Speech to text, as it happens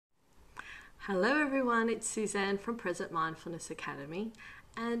Hello everyone, it's Suzanne from Present Mindfulness Academy,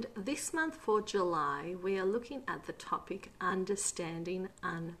 and this month for July we are looking at the topic understanding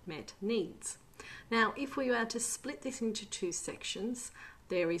unmet needs. Now, if we were to split this into two sections,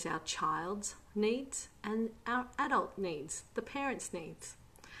 there is our child's needs and our adult needs, the parents' needs.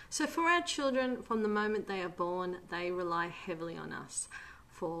 So for our children, from the moment they are born, they rely heavily on us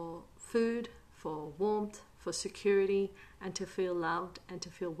for food, for warmth, for security, and to feel loved and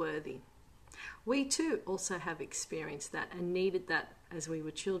to feel worthy. We too also have experienced that and needed that as we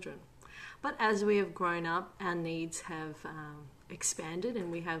were children. But as we have grown up, our needs have expanded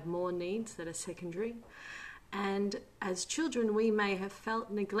and we have more needs that are secondary. And as children, we may have felt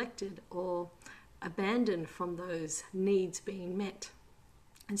neglected or abandoned from those needs being met.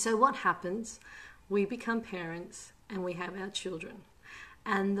 And so what happens? We become parents and we have our children.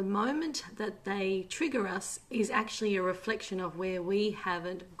 And the moment that they trigger us is actually a reflection of where we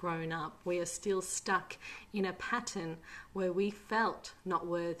haven't grown up. We are still stuck in a pattern where we felt not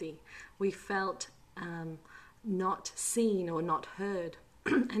worthy. We felt not seen or not heard.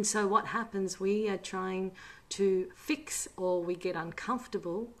 And so what happens, we are trying to fix, or we get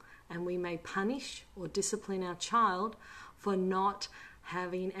uncomfortable and we may punish or discipline our child for not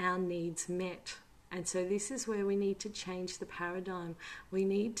having our needs met. And so this is where we need to change the paradigm. We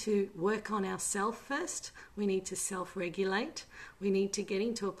need to work on ourselves first. We need to self-regulate. We need to get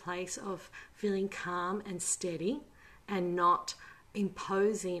into a place of feeling calm and steady and not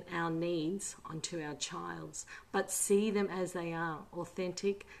imposing our needs onto our childs, but see them as they are,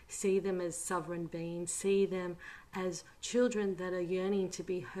 authentic, see them as sovereign beings, see them as children that are yearning to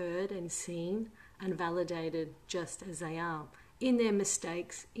be heard and seen and validated just as they are, in their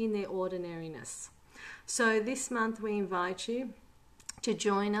mistakes, in their ordinariness. So this month we invite you to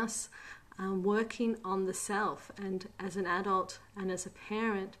join us working on the self, and as an adult and as a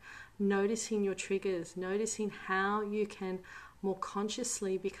parent, noticing your triggers, noticing how you can more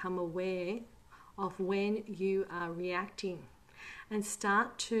consciously become aware of when you are reacting and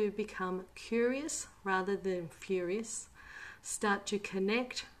start to become curious rather than furious, start to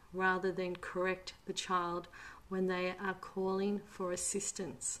connect rather than correct the child when they are calling for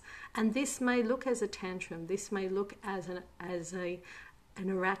assistance. And this may look as a tantrum, this may look as an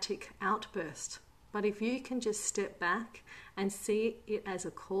erratic outburst. But if you can just step back and see it as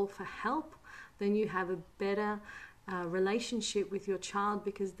a call for help, then you have a better relationship with your child,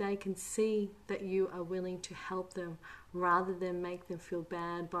 because they can see that you are willing to help them rather than make them feel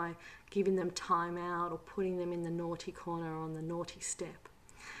bad by giving them time out or putting them in the naughty corner or on the naughty step.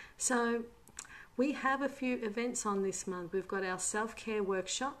 So we have a few events on this month. We've got our self-care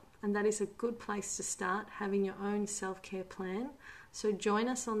workshop, and that is a good place to start having your own self-care plan. So join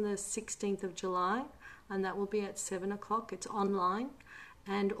us on the 16th of July, and that will be at 7 o'clock. It's online.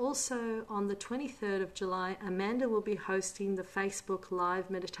 And also on the 23rd of July, Amanda will be hosting the Facebook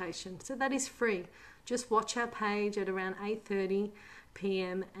Live meditation. So that is free. Just watch our page at around 8:30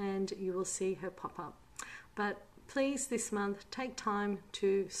 p.m. and you will see her pop up. But please, this month, take time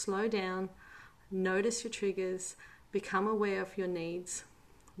to slow down, notice your triggers, become aware of your needs,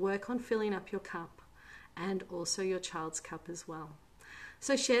 work on filling up your cup and also your child's cup as well.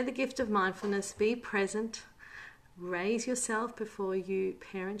 So share the gift of mindfulness, be present, raise yourself before you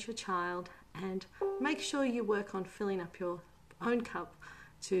parent your child, and make sure you work on filling up your own cup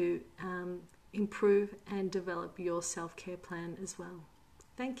to improve and develop your self-care plan as well.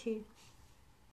 Thank you.